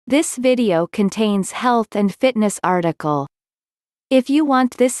This video contains health and fitness article. If you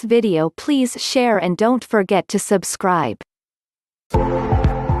want this video, please share and don't forget to subscribe.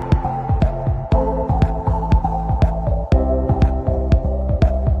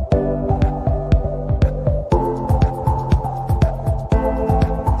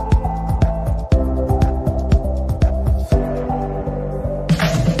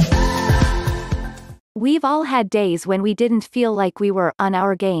 We've all had days when we didn't feel like we were on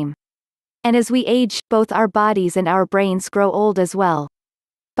our game. And as we age, both our bodies and our brains grow old as well.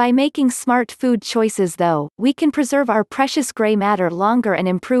 By making smart food choices though, we can preserve our precious gray matter longer and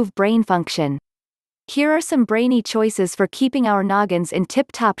improve brain function. Here are some brainy choices for keeping our noggins in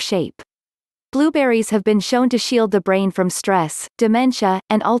tip-top shape. Blueberries have been shown to shield the brain from stress, dementia,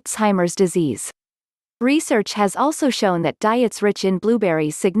 and Alzheimer's disease. Research has also shown that diets rich in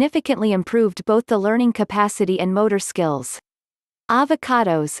blueberries significantly improved both the learning capacity and motor skills.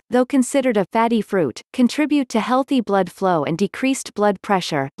 Avocados, though considered a fatty fruit, contribute to healthy blood flow and decreased blood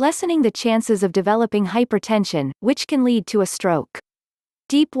pressure, lessening the chances of developing hypertension, which can lead to a stroke.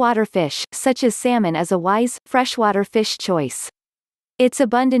 Deep water fish, such as salmon, is a wise, freshwater fish choice. It's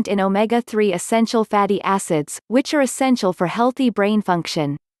abundant in omega-3 essential fatty acids, which are essential for healthy brain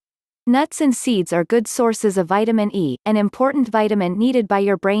function. Nuts and seeds are good sources of vitamin E, an important vitamin needed by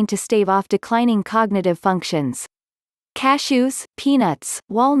your brain to stave off declining cognitive functions. Cashews, peanuts,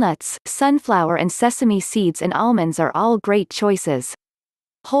 walnuts, sunflower and sesame seeds and almonds are all great choices.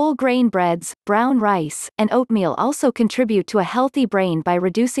 Whole grain breads, brown rice, and oatmeal also contribute to a healthy brain by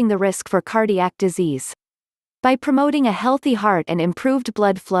reducing the risk for cardiac disease. By promoting a healthy heart and improved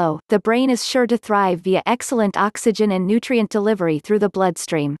blood flow, the brain is sure to thrive via excellent oxygen and nutrient delivery through the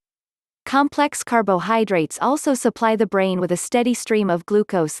bloodstream. Complex carbohydrates also supply the brain with a steady stream of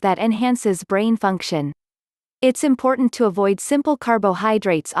glucose that enhances brain function. It's important to avoid simple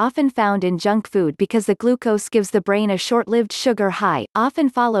carbohydrates often found in junk food because the glucose gives the brain a short-lived sugar high, often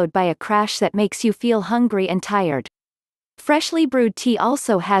followed by a crash that makes you feel hungry and tired. Freshly brewed tea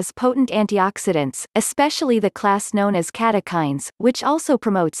also has potent antioxidants, especially the class known as catechins, which also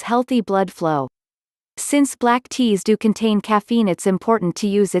promotes healthy blood flow. Since black teas do contain caffeine, it's important to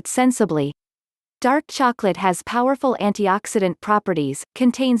use it sensibly. Dark chocolate has powerful antioxidant properties,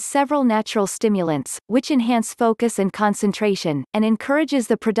 contains several natural stimulants, which enhance focus and concentration, and encourages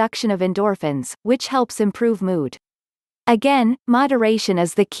the production of endorphins, which helps improve mood. Again, moderation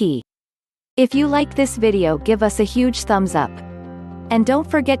is the key. If you like this video, give us a huge thumbs up. And don't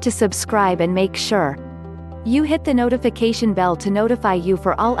forget to subscribe and make sure you hit the notification bell to notify you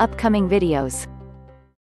for all upcoming videos.